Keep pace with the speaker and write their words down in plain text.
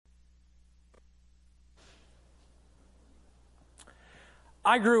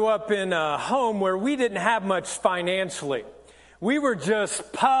I grew up in a home where we didn't have much financially. We were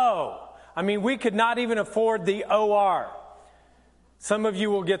just po. I mean, we could not even afford the OR. Some of you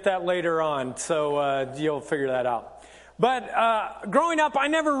will get that later on, so you'll figure that out. But growing up, I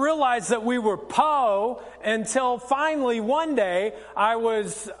never realized that we were po until finally one day I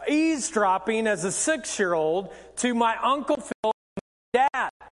was eavesdropping as a 6-year-old to my Uncle Phil and Dad.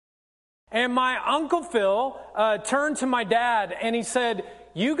 And my Uncle Phil turned to my dad and he said,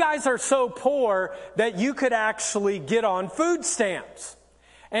 "You guys are so poor that you could actually get on food stamps."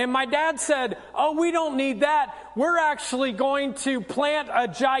 And my dad said, "Oh, we don't need that. We're actually going to plant a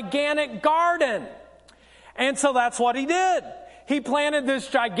gigantic garden." And so that's what he did. He planted this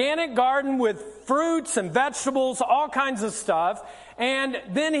gigantic garden with fruits and vegetables, all kinds of stuff. And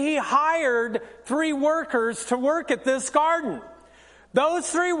then he hired 3 workers to work at this garden. Those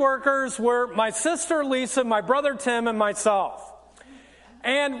 3 workers were my sister Lisa, my brother Tim, and myself.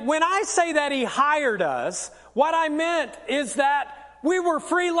 And when I say that he hired us, what I meant is that we were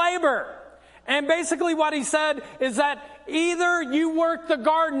free labor. And basically what he said is that either you work the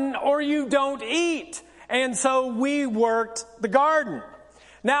garden or you don't eat. And so we worked the garden.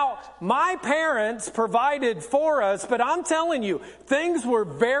 Now, my parents provided for us, but I'm telling you, things were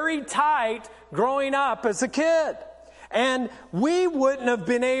very tight growing up as a kid. And we wouldn't have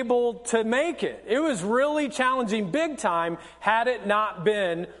been able to make it. It was really challenging big time had it not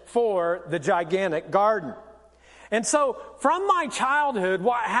been for the gigantic garden. And so from my childhood,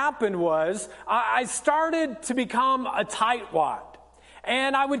 what happened was I started to become a tightwad.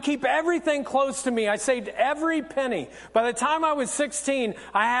 And I would keep everything close to me. I saved every penny. By the time I was 16,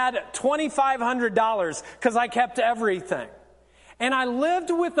 I had $2,500 because I kept everything. And I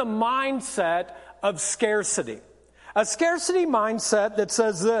lived with a mindset of scarcity. A scarcity mindset that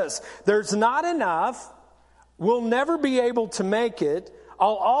says this: there's not enough, we'll never be able to make it,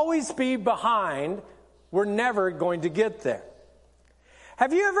 I'll always be behind, we're never going to get there.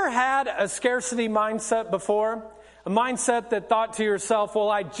 Have you ever had a scarcity mindset before? A mindset that thought to yourself, well,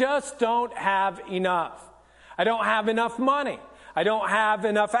 I just don't have enough. I don't have enough money. I don't have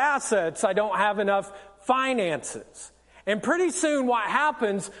enough assets. I don't have enough finances. And pretty soon what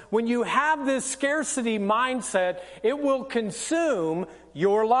happens when you have this scarcity mindset, it will consume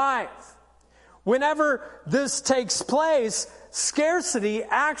your life. Whenever this takes place, scarcity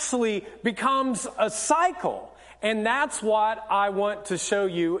actually becomes a cycle. And that's what I want to show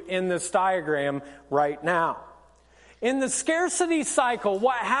you in this diagram right now. In the scarcity cycle,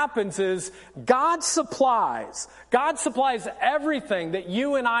 what happens is God supplies everything that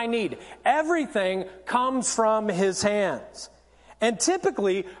you and I need. Everything comes from His hands. And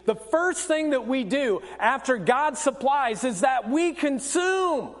typically, the first thing that we do after God supplies is that we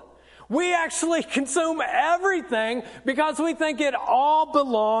consume. We actually consume everything because we think it all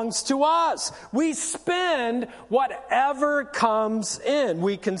belongs to us. We spend whatever comes in,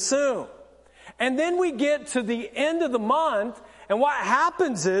 we consume. And then we get to the end of the month, and what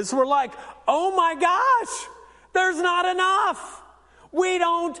happens is we're like, oh my gosh, there's not enough. We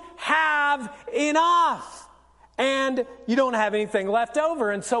don't have enough. And you don't have anything left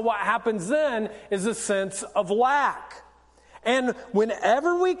over. And so what happens then is a sense of lack. And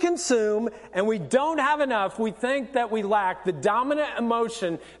whenever we consume and we don't have enough, we think that we lack. The dominant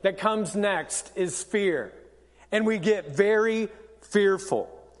emotion that comes next is fear. And we get very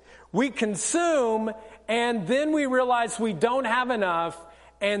fearful. We consume, and then we realize we don't have enough,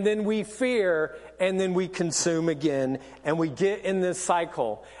 and then we fear, and then we consume again, and we get in this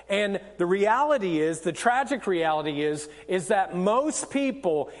cycle. And the reality is, the tragic reality is that most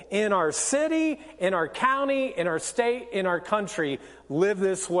people in our city, in our county, in our state, in our country live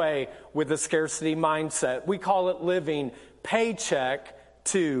this way with a scarcity mindset. We call it living paycheck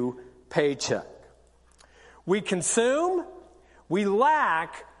to paycheck. We consume, we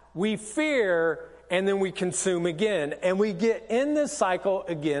lack, we fear, and then we consume again. And we get in this cycle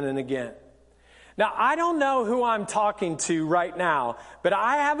again and again. Now, I don't know who I'm talking to right now, but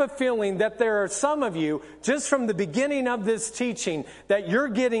I have a feeling that there are some of you, just from the beginning of this teaching, that you're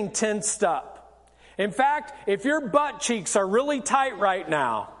getting tensed up. In fact, if your butt cheeks are really tight right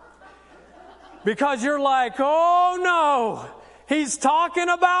now, because you're like, oh no, he's talking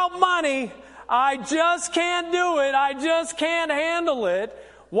about money. I just can't do it. I just can't handle it.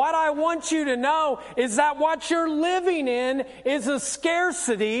 What I want you to know is that what you're living in is a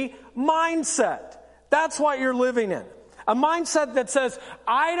scarcity mindset. That's what you're living in. A mindset that says,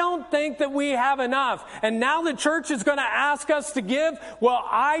 I don't think that we have enough. And now the church is going to ask us to give. Well,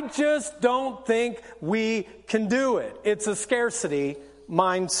 I just don't think we can do it. It's a scarcity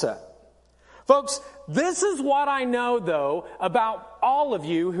mindset. Folks, this is what I know, though, about all of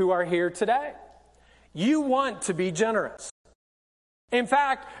you who are here today. You want to be generous. In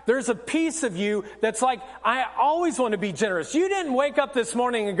fact, there's a piece of you that's like, I always want to be generous. You didn't wake up this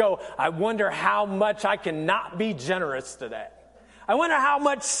morning and go, I wonder how much I can not be generous today. I wonder how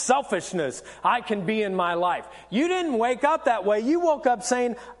much selfishness I can be in my life. You didn't wake up that way. You woke up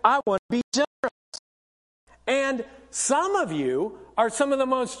saying, I want to be generous. And some of you are some of the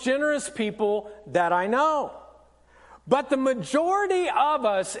most generous people that I know. But the majority of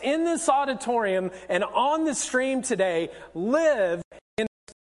us in this auditorium and on the stream today live in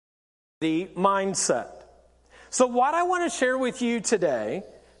the mindset. So what I want to share with you today,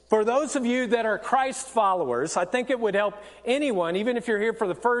 for those of you that are Christ followers, I think it would help anyone, even if you're here for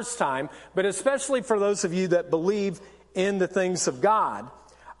the first time, but especially for those of you that believe in the things of God,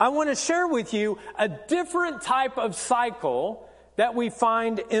 I want to share with you a different type of cycle that we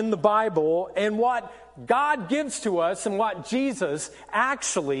find in the Bible and what God gives to us and what Jesus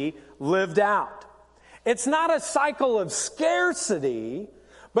actually lived out. It's not a cycle of scarcity,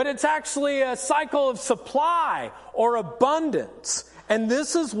 but it's actually a cycle of supply or abundance. And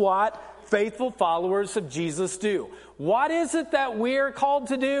this is what faithful followers of Jesus do. What is it that we are called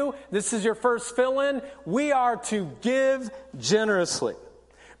to do? This is your first fill-in. We are to give generously.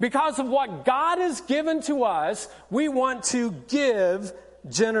 Because of what God has given to us, we want to give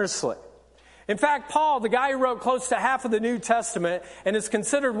generously. In fact, Paul, the guy who wrote close to half of the New Testament and is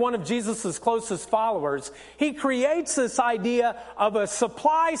considered one of Jesus' closest followers, he creates this idea of a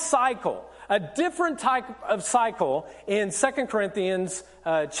supply cycle, a different type of cycle in 2 Corinthians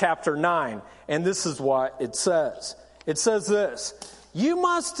chapter 9. And this is what it says. It says this, you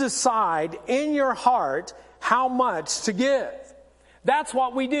must decide in your heart how much to give. That's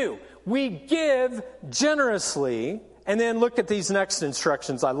what we do. We give generously, and then look at these next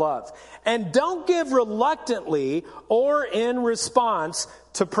instructions I love. And don't give reluctantly or in response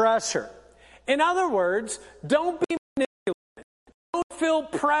to pressure. In other words, don't be manipulated. Don't feel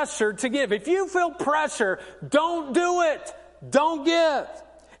pressure to give. If you feel pressure, don't do it. Don't give.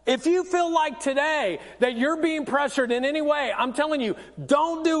 If you feel like today that you're being pressured in any way, I'm telling you,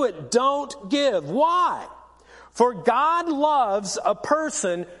 don't do it. Don't give. Why? For God loves a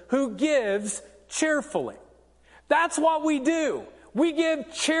person who gives cheerfully. That's what we do. We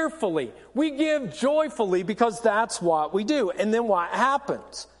give cheerfully. We give joyfully because that's what we do. And then what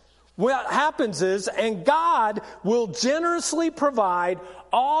happens? What happens is, and God will generously provide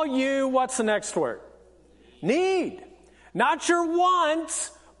all you, what's the next word? Need. Not your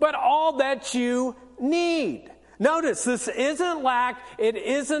wants, but all that you need. Notice, this isn't lack, it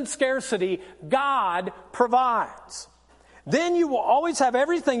isn't scarcity. God provides. Then you will always have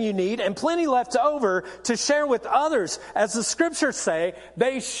everything you need and plenty left over to share with others. As the scriptures say,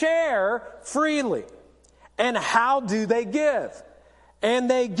 they share freely. And how do they give? And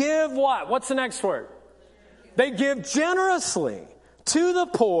they give what? What's the next word? They give generously to the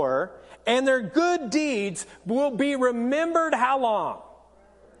poor, and their good deeds will be remembered how long?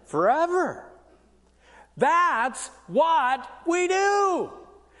 Forever. That's what we do.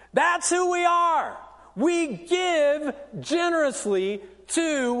 That's who we are. We give generously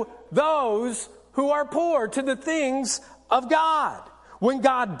to those who are poor, to the things of God. When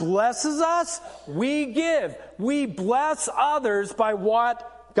God blesses us, we give. We bless others by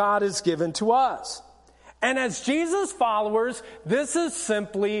what God has given to us. And as Jesus followers, this is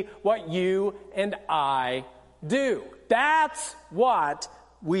simply what you and I do. That's what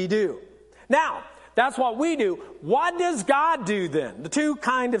we do. Now, that's what we do. What does God do then? The two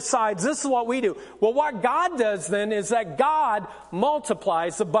kind of sides. This is what we do. Well, what God does then is that God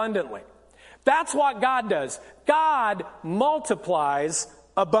multiplies abundantly. That's what God does. God multiplies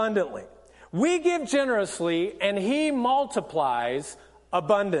abundantly. We give generously and He multiplies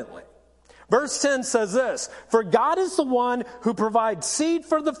abundantly. Verse 10 says this, for God is the one who provides seed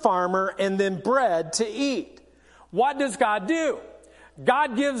for the farmer and then bread to eat. What does God do?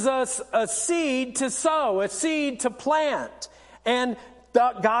 God gives us a seed to sow, a seed to plant. And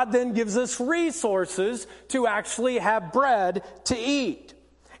God then gives us resources to actually have bread to eat.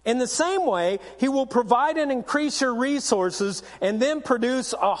 In the same way, He will provide and increase your resources and then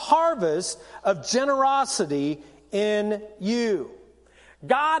produce a harvest of generosity in you.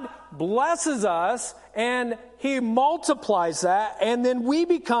 God blesses us and He multiplies that, and then we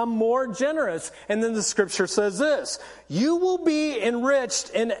become more generous. And then the scripture says this, you will be enriched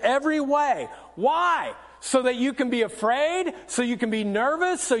in every way. Why? So that you can be afraid? So you can be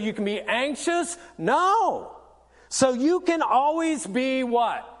nervous? So you can be anxious? No. So you can always be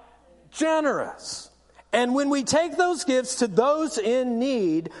what? Generous. And when we take those gifts to those in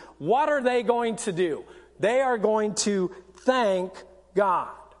need, what are they going to do? They are going to thank God.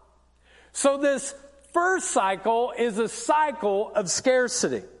 So this first cycle is a cycle of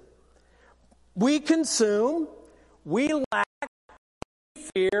scarcity. We consume, we lack, we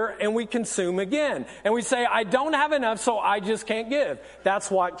fear, and we consume again. And we say, I don't have enough, so I just can't give. That's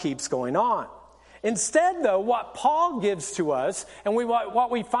what keeps going on. Instead, though, what Paul gives to us, and what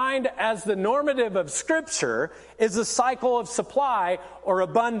we find as the normative of Scripture, is a cycle of supply or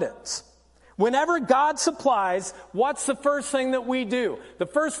abundance. Whenever God supplies, what's the first thing that we do? The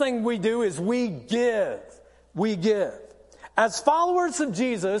first thing we do is we give. We give. As followers of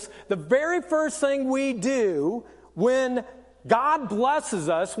Jesus, the very first thing we do when God blesses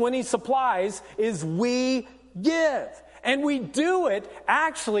us, when He supplies, is we give. And we do it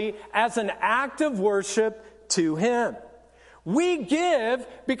actually as an act of worship to Him. We give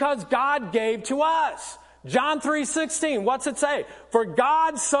because God gave to us. John 3:16, what's it say? For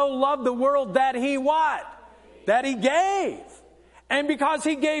God so loved the world that He what? That He gave. And because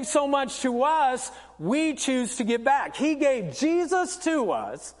He gave so much to us, we choose to give back. He gave Jesus to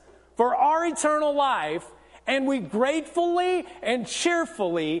us for our eternal life, and we gratefully and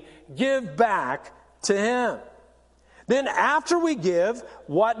cheerfully give back to Him. Then after we give,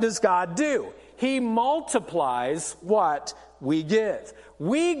 what does God do? He multiplies what we give.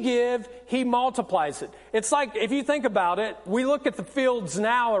 We give, He multiplies it. It's like, if you think about it, we look at the fields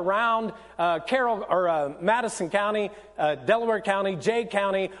now around Madison County, Delaware County, Jay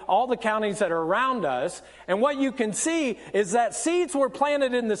County, all the counties that are around us. And what you can see is that seeds were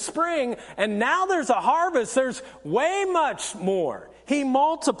planted in the spring, and now there's a harvest. There's way much more. He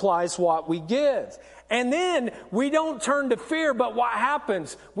multiplies what we give. And then we don't turn to fear, but what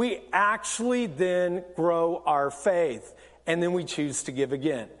happens? We actually then grow our faith. And then we choose to give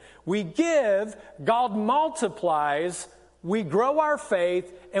again. We give, God multiplies, we grow our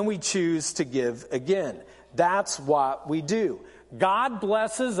faith, and we choose to give again. That's what we do. God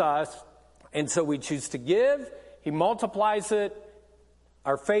blesses us, and so we choose to give. He multiplies it,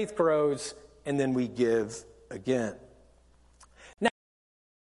 our faith grows, and then we give again.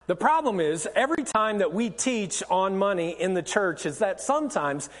 The problem is, every time that we teach on money in the church is that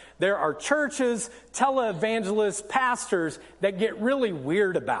sometimes there are churches, televangelists, pastors that get really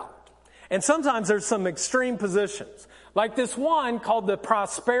weird about it. And sometimes there's some extreme positions, like this one called the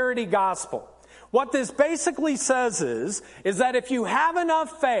prosperity gospel. What this basically says is that if you have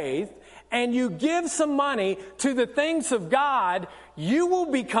enough faith and you give some money to the things of God, you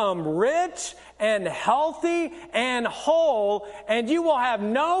will become rich and healthy and whole, and you will have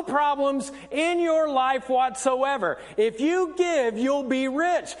no problems in your life whatsoever. If you give, you'll be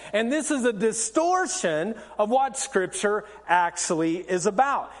rich. And this is a distortion of what Scripture actually is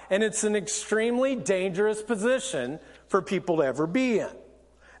about. And it's an extremely dangerous position for people to ever be in.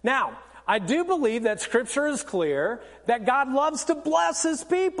 Now, I do believe that Scripture is clear that God loves to bless His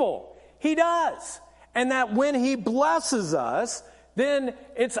people. He does. And that when He blesses us, then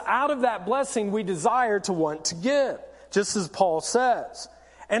it's out of that blessing we desire to want to give, just as Paul says.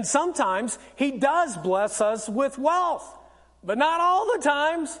 And sometimes He does bless us with wealth, but not all the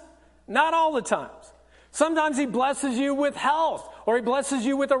times. Not all the times. Sometimes He blesses you with health, or He blesses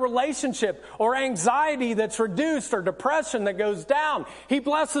you with a relationship, or anxiety that's reduced, or depression that goes down. He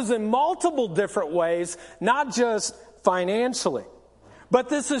blesses in multiple different ways, not just financially. But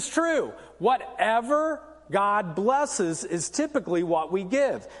this is true. Whatever God blesses is typically what we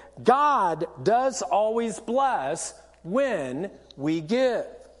give. God does always bless when we give.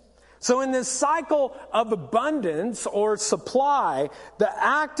 So in this cycle of abundance or supply, the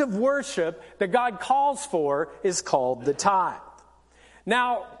act of worship that God calls for is called the tithe.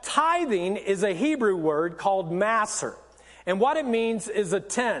 Now, tithing is a Hebrew word called maser. And what it means is a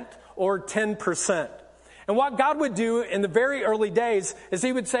tenth or 10%. And what God would do in the very early days is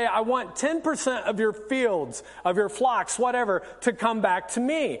He would say, I want 10% of your fields, of your flocks, whatever, to come back to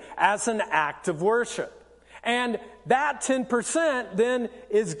me as an act of worship. And that 10% then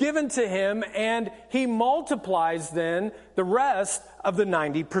is given to Him, and He multiplies then the rest of the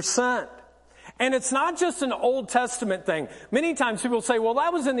 90%. And it's not just an Old Testament thing. Many times people say, well,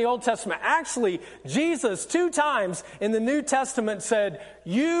 that was in the Old Testament. Actually, Jesus 2 times in the New Testament said,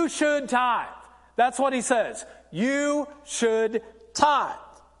 you should tithe. That's what He says. You should tithe.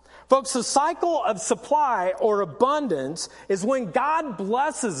 Folks, the cycle of supply or abundance is when God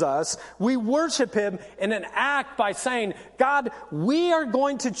blesses us, we worship Him in an act by saying, God, we are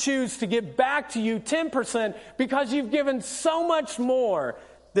going to choose to give back to you 10% because you've given so much more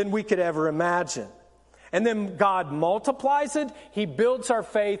than we could ever imagine. And then God multiplies it, He builds our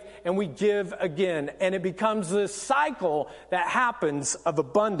faith, and we give again. And it becomes this cycle that happens of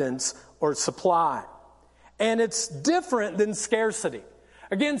abundance or supply. And it's different than scarcity.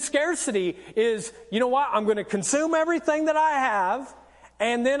 Again, scarcity is, you know what, I'm going to consume everything that I have,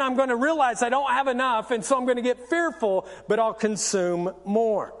 and then I'm going to realize I don't have enough, and so I'm going to get fearful, but I'll consume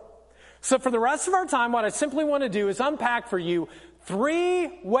more. So for the rest of our time, what I simply want to do is unpack for you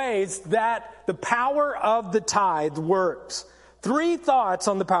 3 ways that the power of the tithe works. 3 thoughts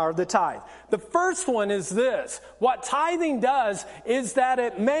on the power of the tithe. The first one is this. What tithing does is that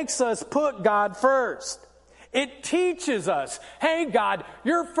it makes us put God first. It teaches us, hey, God,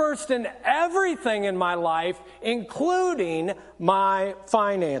 you're first in everything in my life, including my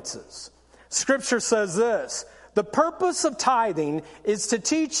finances. Scripture says this, the purpose of tithing is to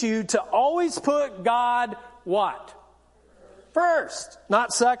teach you to always put God what? First.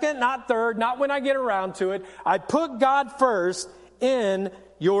 Not second, not third, not when I get around to it. I put God first in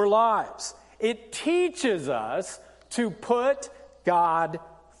your lives. It teaches us to put God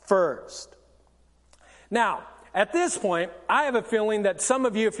first. Now, at this point, I have a feeling that some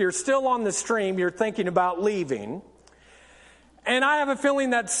of you, if you're still on the stream, you're thinking about leaving. And I have a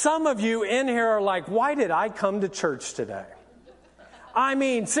feeling that some of you in here are like, why did I come to church today? I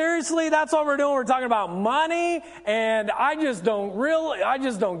mean, seriously, that's what we're doing. We're talking about money, and I just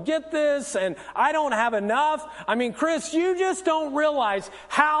don't get this, and I don't have enough. I mean, Chris, you just don't realize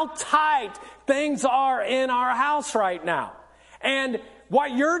how tight things are in our house right now. And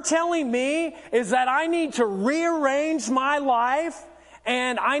what you're telling me is that I need to rearrange my life,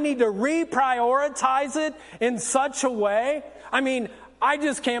 and I need to reprioritize it in such a way. I mean, I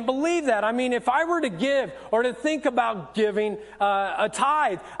just can't believe that. I mean, if I were to give or to think about giving a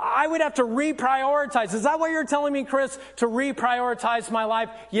tithe, I would have to reprioritize. Is that what you're telling me, Chris? To reprioritize my life?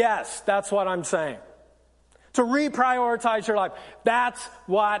 Yes, that's what I'm saying. To reprioritize your life. That's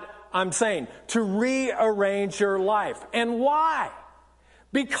what I'm saying. To rearrange your life. And why?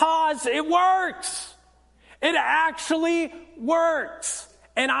 Because it works. It actually works.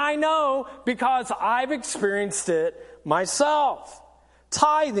 And I know because I've experienced it myself.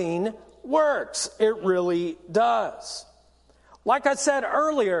 Tithing works. It really does. Like I said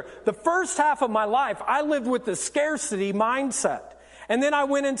earlier, the first half of my life, I lived with the scarcity mindset. And then I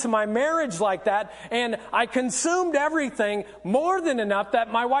went into my marriage like that, and I consumed everything more than enough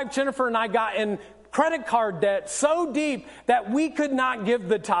that my wife Jennifer and I got in credit card debt so deep that we could not give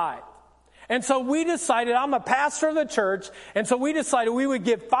the tithe. And so we decided, I'm a pastor of the church, and so we decided we would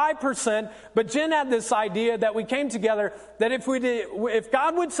give 5%, but Jen had this idea that we came together that if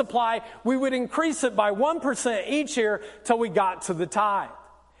God would supply, we would increase it by 1% each year till we got to the tithe.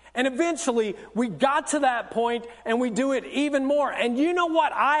 And eventually, we got to that point, and we do it even more. And you know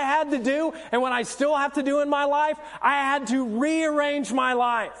what I had to do, and what I still have to do in my life? I had to rearrange my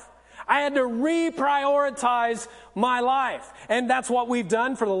life. I had to reprioritize my life. And that's what we've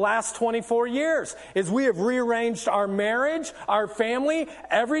done for the last 24 years, is we have rearranged our marriage, our family,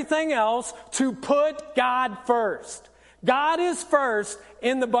 everything else to put God first. God is first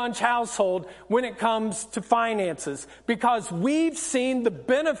in the Bunch household when it comes to finances, because we've seen the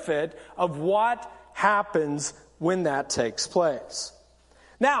benefit of what happens when that takes place.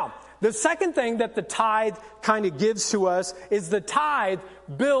 Now, the second thing that the tithe kind of gives to us is the tithe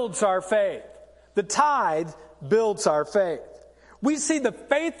builds our faith. The tithe builds our faith. We see the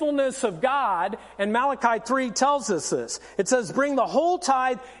faithfulness of God, and Malachi 3 tells us this. It says, bring the whole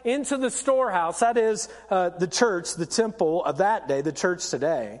tithe into the storehouse, that is the church, the temple of that day, the church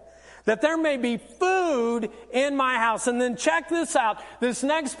today, that there may be food in my house. And then check this out. This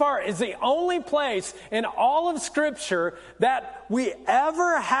next part is the only place in all of Scripture that we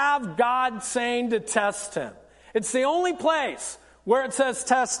ever have God saying to test Him. It's the only place where it says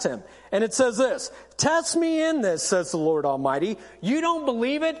test Him. And it says this, test me in this, says the Lord Almighty. You don't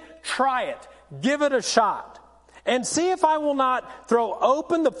believe it? Try it. Give it a shot. And see if I will not throw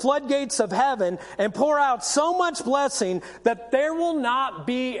open the floodgates of heaven and pour out so much blessing that there will not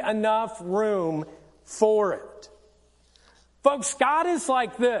be enough room for it. Folks, God is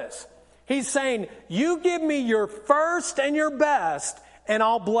like this. He's saying, you give me your first and your best, and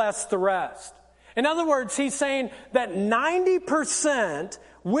I'll bless the rest. In other words, He's saying that 90%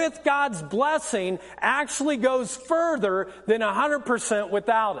 with God's blessing actually goes further than 100%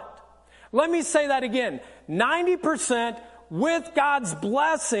 without it. Let me say that again. 90% with God's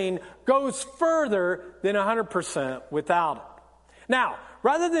blessing goes further than 100% without it. Now,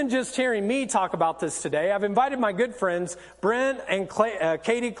 rather than just hearing me talk about this today, I've invited my good friends, Brent and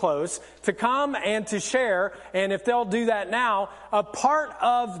Katie Close, to come and to share, and if they'll do that now, a part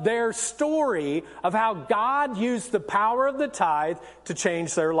of their story of how God used the power of the tithe to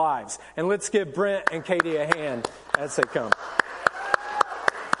change their lives. And let's give Brent and Katie a hand as they come.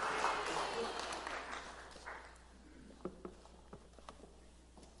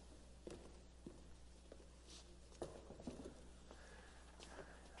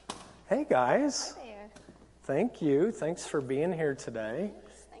 Hey, guys. Hi there. Thank you. Thanks for being here today.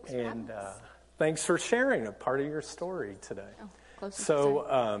 Thanks for having us. Thanks for sharing a part of your story today. Oh, close to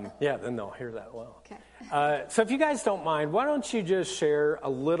So, then they'll hear that well. Okay. So if you guys don't mind, why don't you just share a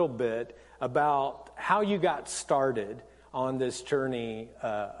little bit about how you got started on this journey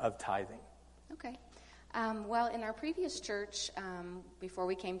of tithing? Okay. Well, in our previous church, before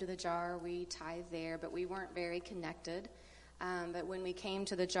we came to the Jar, we tithed there, but we weren't very connected. But when we came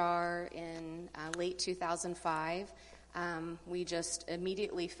to the Jar in late 2005, we just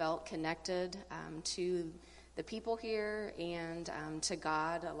immediately felt connected to the people here and to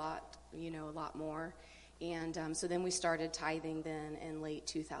God a lot more. And so then we started tithing then in late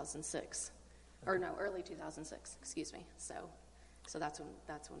 2006, or no, early 2006. Excuse me. So that's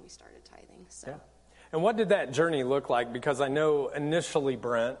when we started tithing. So. Yeah. And what did that journey look like? Because I know initially,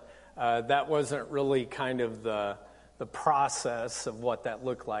 Brent, that wasn't really kind of the process of what that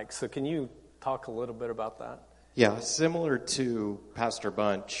looked like. So can you talk a little bit about that? Yeah, similar to Pastor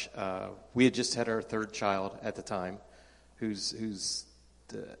Bunch, we had just had our third child at the time, who's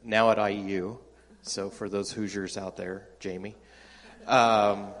now at IEU. So for those Hoosiers out there, Jamie.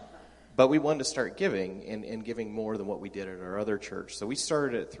 But we wanted to start giving and giving more than what we did at our other church. So we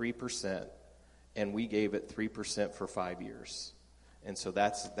started at 3%, and we gave it 3% for 5 years. And so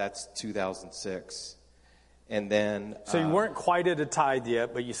that's 2006. And then, so you weren't quite at a tithe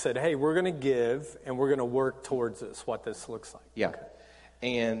yet, but you said, hey, we're going to give, and we're going to work towards this, what this looks like. Yeah. Okay.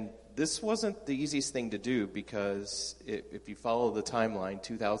 And this wasn't the easiest thing to do because if you follow the timeline,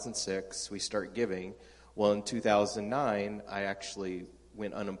 2006, we start giving. Well, in 2009, I actually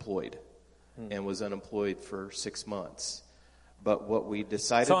went unemployed and was unemployed for 6 months. But what we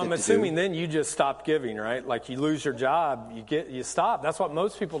decided So I'm assuming then you just stopped giving, right? Like you lose your job, you stop. That's what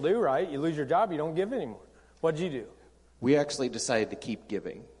most people do, right? You lose your job, you don't give anymore. What'd you do? We actually decided to keep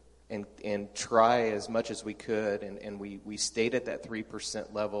giving and try as much as we could, and we stayed at that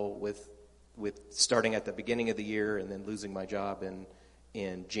 3% level with starting at the beginning of the year and then losing my job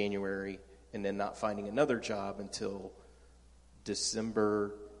in January and then not finding another job until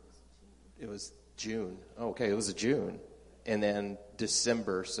December. It was June. Oh, okay, it was June. And then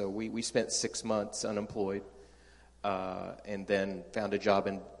December, so we spent 6 months unemployed and then found a job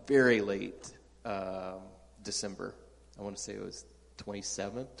in very late December. I want to say it was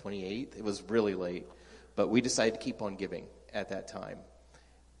 27th, 28th. It was really late. But we decided to keep on giving at that time.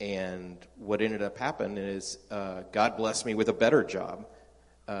 And what ended up happening is God blessed me with a better job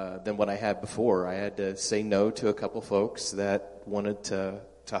than what I had before. I had to say no to a couple folks that wanted to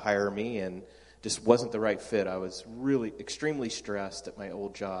hire me and just wasn't the right fit. I was really extremely stressed at my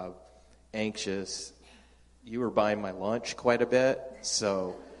old job, anxious. You were buying my lunch quite a bit,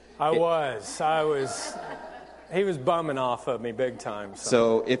 so... I was. He was bumming off of me big time.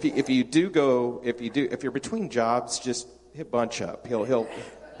 So if you're between jobs, just hit Bunch up. He'll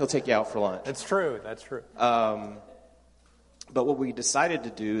take you out for lunch. That's true. But what we decided to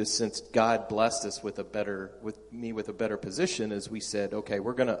do is, since God blessed us with a better position, is we said, okay,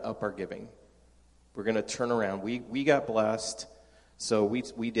 we're going to up our giving. We're going to turn around. We got blessed, so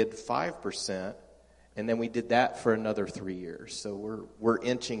we did 5%. And then we did that for another 3 years. So we're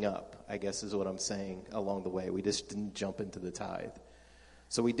inching up, I guess is what I'm saying, along the way. We just didn't jump into the tithe.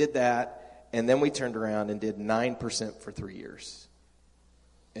 So we did that, and then we turned around and did 9% for 3 years.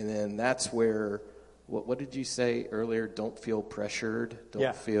 And then that's where, what did you say earlier? Don't feel pressured.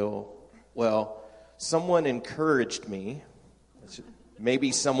 Well, someone encouraged me,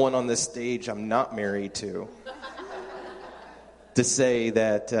 maybe someone on this stage I'm not married to say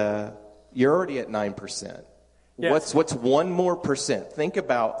that... you're already at 9%. Yes. What's one more percent? Think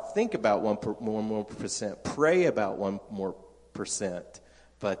about one more percent. Pray about 1 more percent.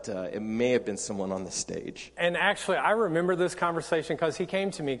 But it may have been someone on the stage. And actually, I remember this conversation because he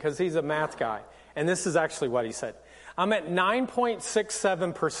came to me because he's a math guy. And this is actually what he said. I'm at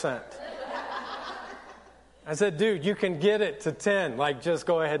 9.67%. I said, dude, you can get it to 10. Like, just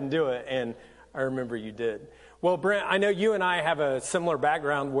go ahead and do it. And I remember you did. Well, Brent, I know you and I have a similar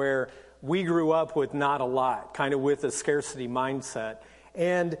background where we grew up with not a lot, kind of with a scarcity mindset.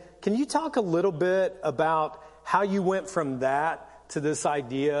 And can you talk a little bit about how you went from that to this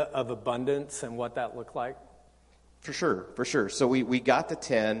idea of abundance and what that looked like? For sure. So we got to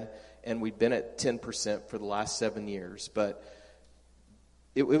 10, and we've been at 10% for the last 7 years. But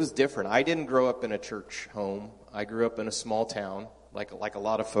it was different. I didn't grow up in a church home. I grew up in a small town, like a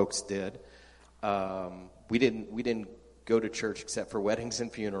lot of folks did. We didn't go to church except for weddings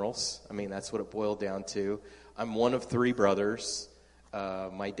and funerals. I mean, that's what it boiled down to. I'm one of 3 brothers.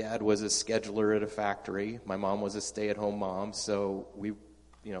 My dad was a scheduler at a factory. My mom was a stay-at-home mom. So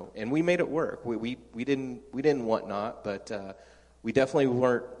and we made it work. We didn't want not, but we definitely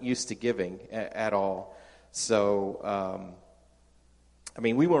weren't used to giving at all. So,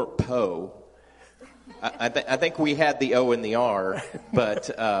 we weren't Poe. I think we had the O and the R, but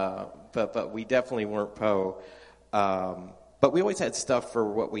we definitely weren't Poe. But we always had stuff for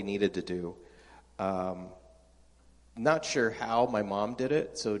what we needed to do. Not sure how my mom did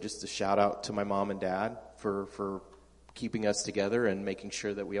it, so just a shout out to my mom and dad for keeping us together and making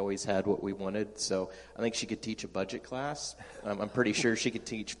sure that we always had what we wanted. So I think she could teach a budget class. I'm pretty sure she could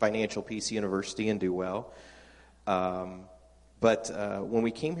teach Financial Peace University and do well. But when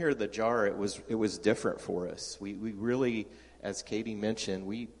we came here to the Jar, it was different for us. We really, as Katie mentioned,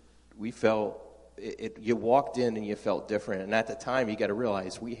 we felt it. You walked in and you felt different. And at the time, you got to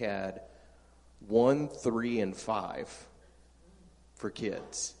realize we had 1, 3, and 5 for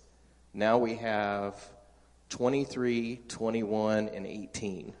kids. Now we have 23, 21, and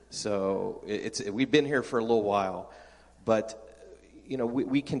 18. So we've been here for a little while, but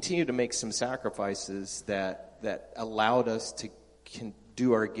we continue to make some sacrifices that allowed us to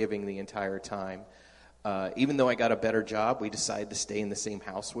do our giving the entire time. Even though I got a better job, we decided to stay in the same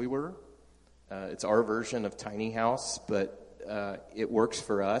house we were. It's our version of tiny house, but it works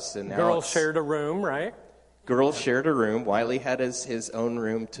for us. And now girls shared a room, right? Girls shared a room. Wiley had his own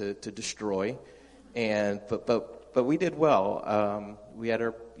room to destroy, but we did well. We had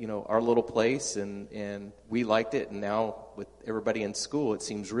our little place, and we liked it. And now with everybody in school, it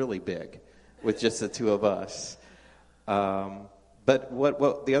seems really big, with just the two of us. But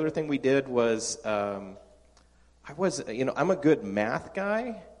what the other thing we did was, I'm a good math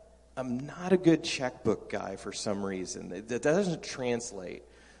guy. I'm not a good checkbook guy for some reason. That doesn't translate.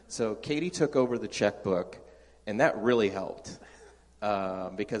 So Katie took over the checkbook, and that really helped.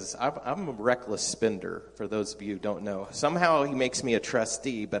 Because I'm a reckless spender, for those of you who don't know. Somehow he makes me a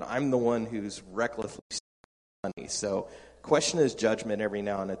trustee, but I'm the one who's recklessly spending money. So question his judgment every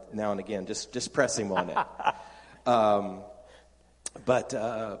now and again. Just press him on it. But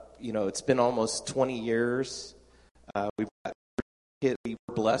it's been almost 20 years. We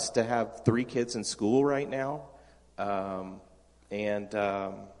were blessed to have 3 kids in school right now.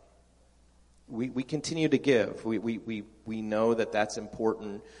 We continue to give. We know that that's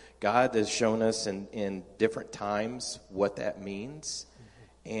important. God has shown us in different times what that means.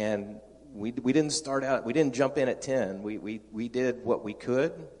 And we didn't start out, we didn't jump in at 10. We did what we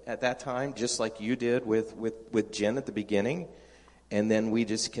could at that time, just like you did with Jen at the beginning. And then we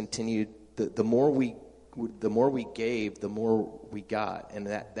just continued. The more we gave, the more we got. And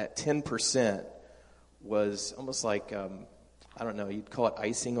that 10% was almost like, I don't know, you'd call it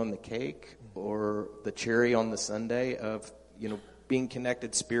icing on the cake or the cherry on the sundae of, being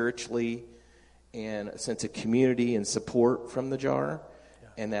connected spiritually and a sense of community and support from the Jar.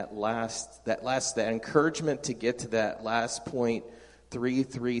 Yeah. And that encouragement to get to that last point,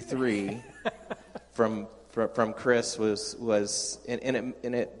 333 from Chris was and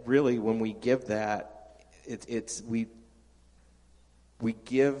it really, when we give that, we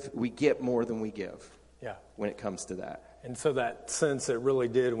get more than we give. Yeah. When it comes to that. And so that sense, it really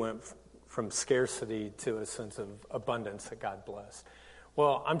did went from scarcity to a sense of abundance that God blessed.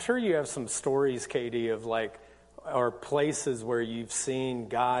 Well, I'm sure you have some stories, Katie, of or places where you've seen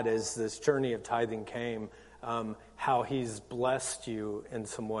God as this journey of tithing came, how he's blessed you in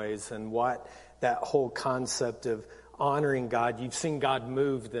some ways, and what that whole concept of honoring God, you've seen God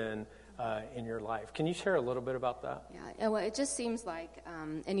move then in your life. Can you share a little bit about that? Yeah, well, it just seems like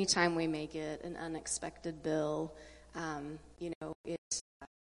anytime we may get an unexpected bill, it's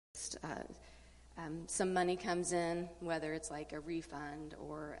some money comes in, whether it's like a refund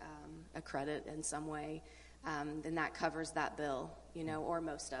or a credit in some way, then that covers that bill, or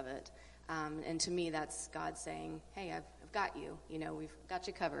most of it. And to me, that's God saying, hey, I've got you, we've got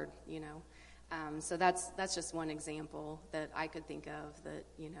you covered, So that's just one example that I could think of that,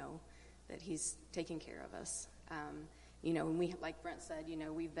 that he's taking care of us. And we, like Brent said,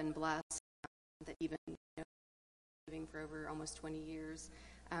 we've been blessed that even living for over almost 20 years,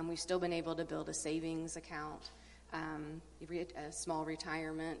 we've still been able to build a savings account, a small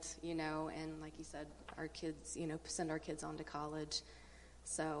retirement, and like you said, our kids, send our kids on to college.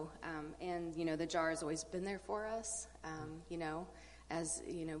 So, and the Jar has always been there for us, as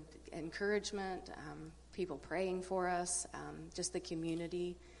encouragement, people praying for us, just the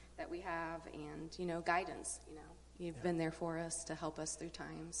community that we have, and guidance. You've been there for us to help us through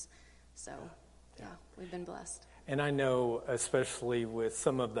times. So, yeah, we've been blessed. And I know, especially with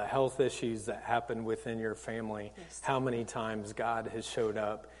some of the health issues that happen within your family, yes, how many times God has showed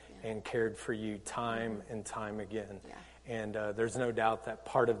up and cared for you time and time again. Yeah. And there's no doubt that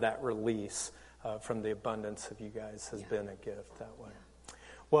part of that release from the abundance of you guys has been a gift that way.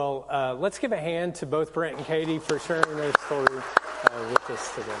 Well, let's give a hand to both Brent and Katie for sharing their story with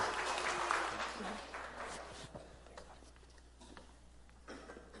us today.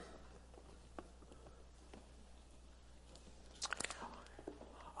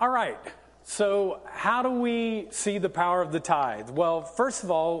 All right, so how do we see the power of the tithe? Well, first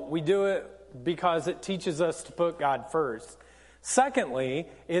of all, we do it because it teaches us to put God first. Secondly,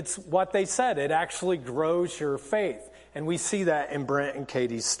 it's what they said. It actually grows your faith. And we see that in Brent and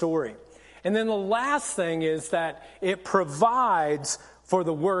Katie's story. And then the last thing is that it provides for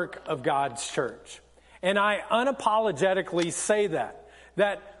the work of God's church. And I unapologetically say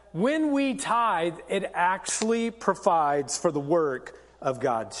that when we tithe, it actually provides for the work of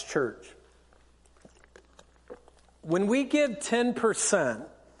God's church. When we give 10%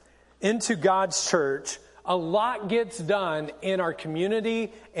 into God's church, a lot gets done in our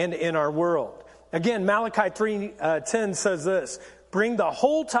community and in our world. Again, Malachi 3:10 says this, "Bring the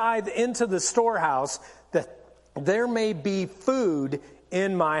whole tithe into the storehouse, that there may be food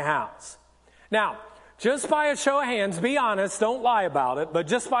in my house." Now, just by a show of hands, be honest, don't lie about it, but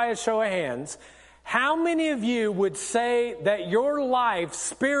just by a show of hands, how many of you would say that your life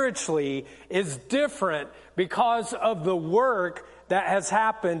spiritually is different because of the work that has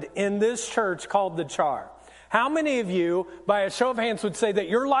happened in this church called the Char? How many of you, by a show of hands, would say that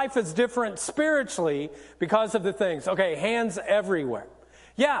your life is different spiritually because of the things? Okay, hands everywhere.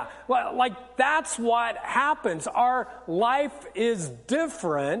 Yeah, well, like that's what happens. Our life is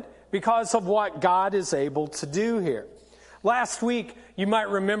different because of what God is able to do here. Last week, you might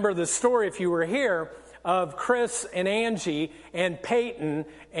remember the story, if you were here, of Chris and Angie and Peyton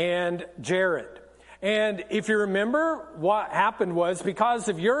and Jared. And if you remember, what happened was because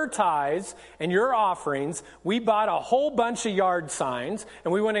of your tithes and your offerings, we bought a whole bunch of yard signs,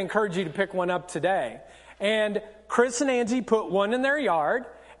 and we want to encourage you to pick one up today. And Chris and Angie put one in their yard,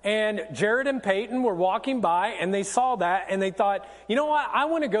 and Jared and Peyton were walking by, and they saw that, and they thought, you know what, I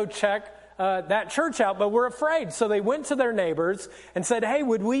want to go check that church out, but we're afraid. So they went to their neighbors and said, hey,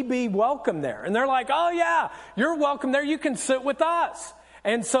 would we be welcome there? And they're like, oh yeah, you're welcome there. You can sit with us.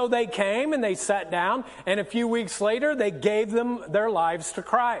 And so they came and they sat down, and a few weeks later, they gave them their lives to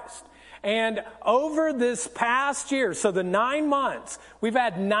Christ. And over this past year, so the 9 months, we've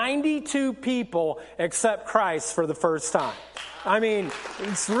had 92 people accept Christ for the first time. I mean,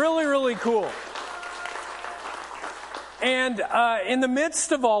 it's really, really cool. And in the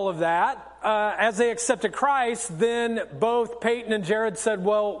midst of all of that, as they accepted Christ, then both Peyton and Jared said,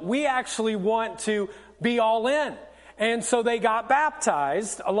 well, we actually want to be all in. And so they got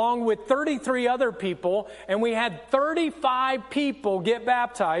baptized along with 33 other people, and we had 35 people get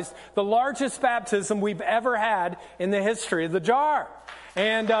baptized, the largest baptism we've ever had in the history of the Jar.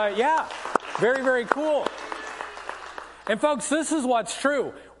 And yeah, very, very cool. And folks, this is what's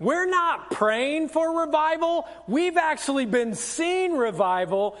true. We're not praying for revival. We've actually been seeing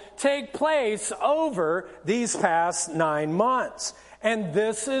revival take place over these past 9 months. And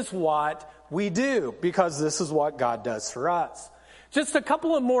this is what we do, because this is what God does for us. Just a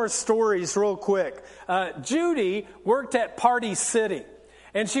couple of more stories real quick. Judy worked at Party City,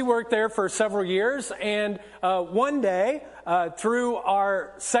 and she worked there for several years. And one day, through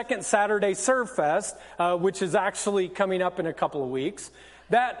our second Saturday Serve Fest, which is actually coming up in a couple of weeks,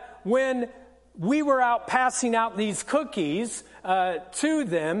 that when we were out passing out these cookies to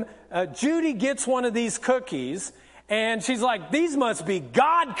them, Judy gets one of these cookies, and she's like, these must be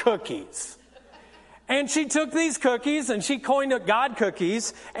God cookies. And she took these cookies and she coined up God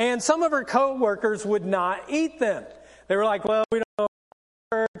cookies, and some of her co-workers would not eat them. They were like, well, we don't know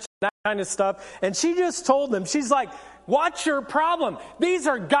church, that kind of stuff. And she just told them, she's like, what's your problem? These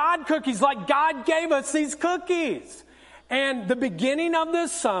are God cookies, like God gave us these cookies. And the beginning of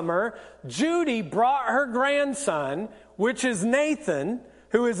this summer, Judy brought her grandson, which is Nathan,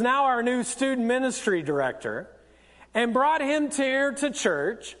 who is now our new student ministry director, and brought him here to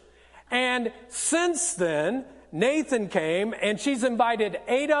church. And since then, Nathan came, and she's invited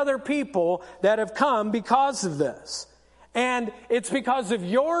 8 other people that have come because of this. And it's because of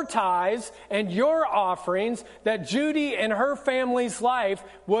your tithes and your offerings that Judy and her family's life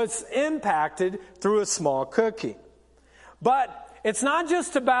was impacted through a small cookie. But it's not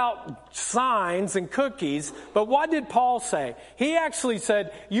just about signs and cookies, but what did Paul say? He actually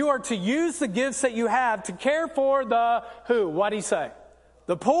said, you are to use the gifts that you have to care for the who? What did he say?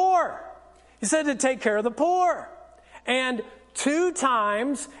 The poor. He said to take care of the poor. And 2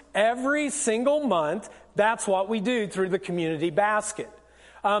 times every single month, that's what we do through the community basket.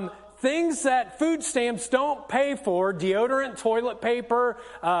 things that food stamps don't pay for, deodorant, toilet paper,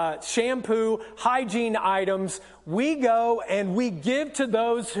 shampoo, hygiene items, we go and we give to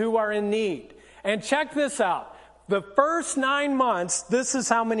those who are in need. And check this out. The first 9 months, this is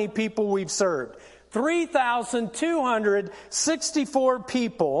how many people we've served. 3,264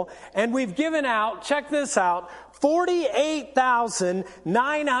 people, and we've given out, check this out,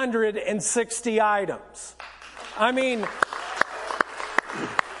 48,960 items. I mean,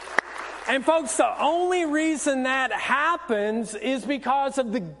 and folks, the only reason that happens is because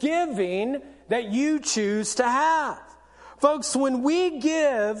of the giving that you choose to have. Folks, when we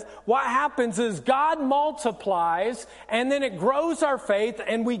give, what happens is God multiplies, and then it grows our faith,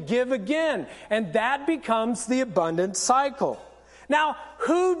 and we give again. And that becomes the abundant cycle. Now,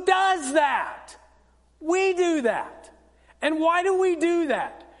 who does that? We do that. And why do we do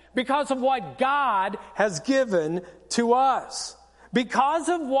that? Because of what God has given to us. Because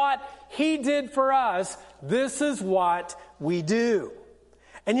of what He did for us, this is what we do.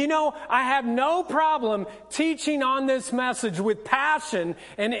 And you know, I have no problem teaching on this message with passion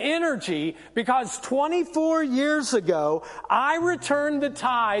and energy because 24 years ago, I returned the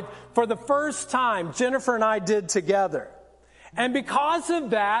tithe for the first time. Jennifer and I did together. And because of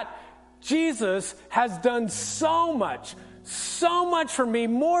that, Jesus has done so much for me,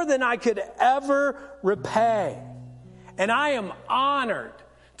 more than I could ever repay. And I am honored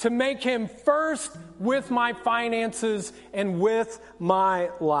to make Him first with my finances and with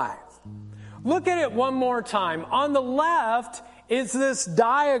my life. Look at it one more time. On the left is this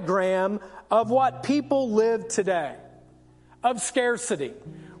diagram of what people live today, of scarcity.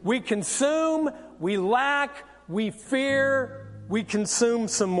 We consume, we lack, we fear, we consume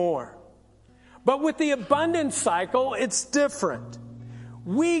some more. But with the abundance cycle, it's different.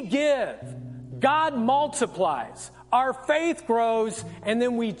 We give, God multiplies. Our faith grows, and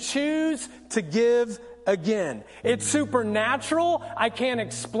then we choose to give again. It's supernatural. I can't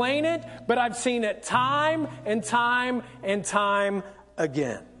explain it, but I've seen it time and time and time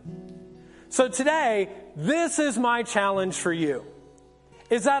again. So today, this is my challenge for you,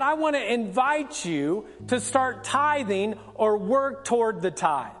 is that I want to invite you to start tithing or work toward the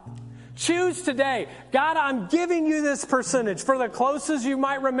tithe. Choose today. God, I'm giving you this percentage. For the closest you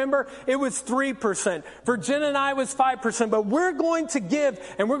might remember, it was 3%. For Jen and I, it was 5%. But we're going to give,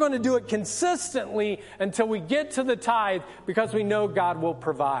 and we're going to do it consistently until we get to the tithe because we know God will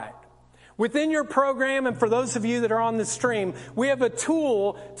provide. Within your program, and for those of you that are on the stream, we have a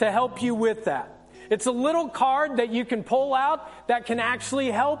tool to help you with that. It's a little card that you can pull out that can actually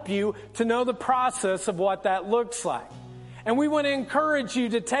help you to know the process of what that looks like. And we want to encourage you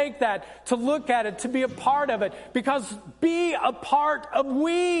to take that, to look at it, to be a part of it. Because be a part of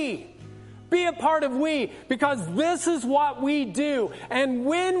we. Be a part of we. Because this is what we do. And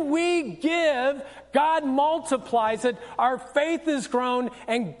when we give, God multiplies it. Our faith is grown.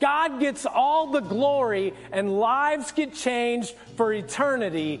 And God gets all the glory. And lives get changed for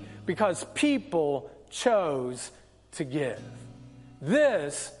eternity. Because people chose to give.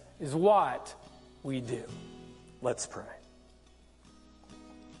 This is what we do. Let's pray.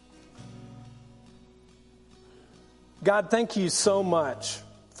 God, thank you so much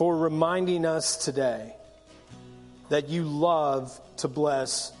for reminding us today that you love to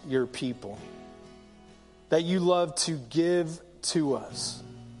bless your people, that you love to give to us,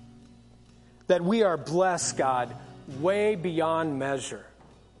 that we are blessed, God, way beyond measure,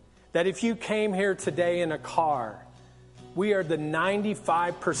 that if you came here today in a car, we are the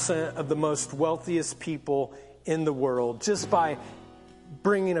 95% of the most wealthiest people in the world just by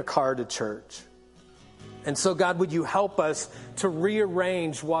bringing a car to church. And so, God, would you help us to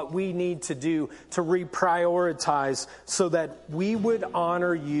rearrange what we need to do, to reprioritize so that we would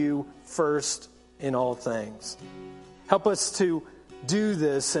honor you first in all things. Help us to do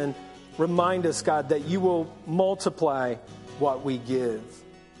this and remind us, God, that you will multiply what we give.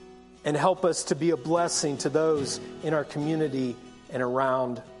 And help us to be a blessing to those in our community and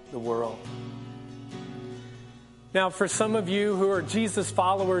around the world. Now, for some of you who are Jesus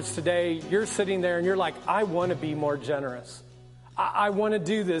followers today, you're sitting there and you're like, I want to be more generous. I want to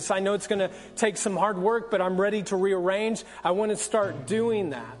do this. I know it's going to take some hard work, but I'm ready to rearrange. I want to start doing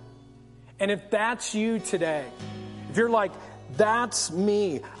that. And if that's you today, if you're like, that's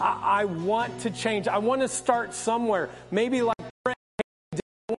me, I want to change. I want to start somewhere. Maybe like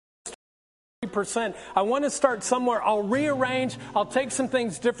 3%. I want to start somewhere. I'll rearrange. I'll take some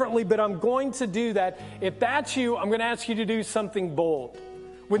things differently, but I'm going to do that. If that's you, I'm going to ask you to do something bold.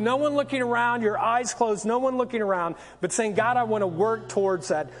 With no one looking around, your eyes closed, no one looking around, but saying, God, I want to work towards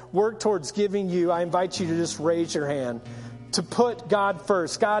that, work towards giving you. I invite you to just raise your hand. to put God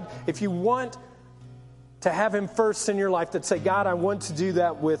first. God, if you want to have him first in your life, that say, God, I want to do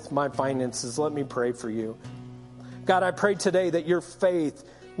that with my finances. Let me pray for you. God, I pray today that your faith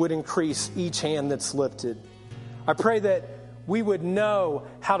would increase each hand that's lifted. I pray that we would know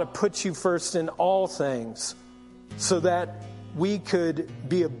how to put you first in all things so that we could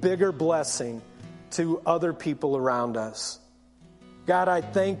be a bigger blessing to other people around us. God, I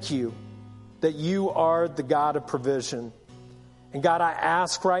thank you that you are the God of provision. And God, I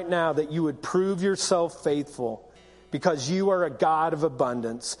ask right now that you would prove yourself faithful, because you are a God of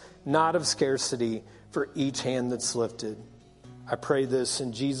abundance, not of scarcity, for each hand that's lifted. I pray this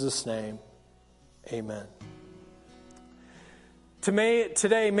in Jesus' name. Amen.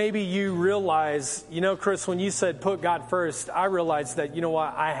 Today, maybe you realize, Chris, when you said put God first, I realized that,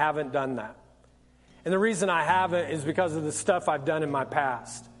 I haven't done that. And the reason I haven't is because of the stuff I've done in my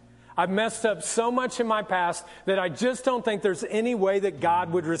past. I've messed up so much in my past that I just don't think there's any way that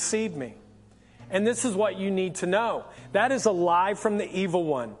God would receive me. And this is what you need to know. That is a lie from the evil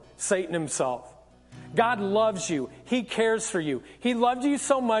one, Satan himself. God loves you. He cares for you. He loved you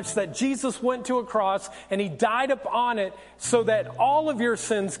so much that Jesus went to a cross and he died upon it so that all of your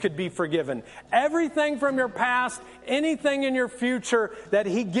sins could be forgiven. Everything from your past, anything in your future, that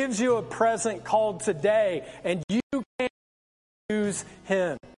he gives you a present called today, and you can use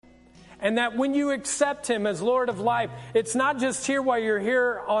him. And that when you accept him as Lord of life, it's not just here while you're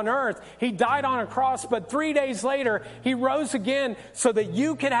here on earth. He died on a cross, but 3 days later, he rose again so that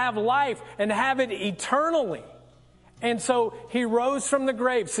you could have life and have it eternally. And so he rose from the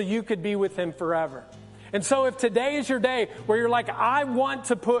grave so you could be with him forever. And so if today is your day where you're like, I want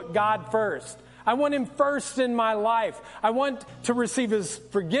to put God first. I want him first in my life. I want to receive his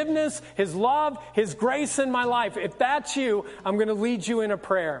forgiveness, his love, his grace in my life. If that's you, I'm going to lead you in a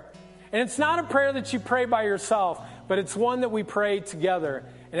prayer. And it's not a prayer that you pray by yourself, but it's one that we pray together.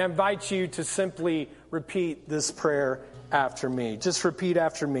 And I invite you to simply repeat this prayer after me. Just repeat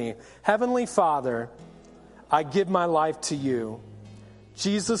after me. Heavenly Father, I give my life to you.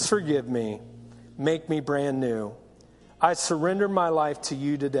 Jesus, forgive me. Make me brand new. I surrender my life to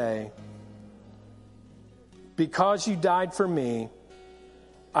you today. Because you died for me,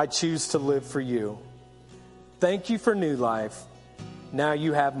 I choose to live for you. Thank you for new life. Now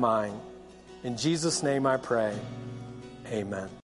you have mine. In Jesus' name I pray. Amen.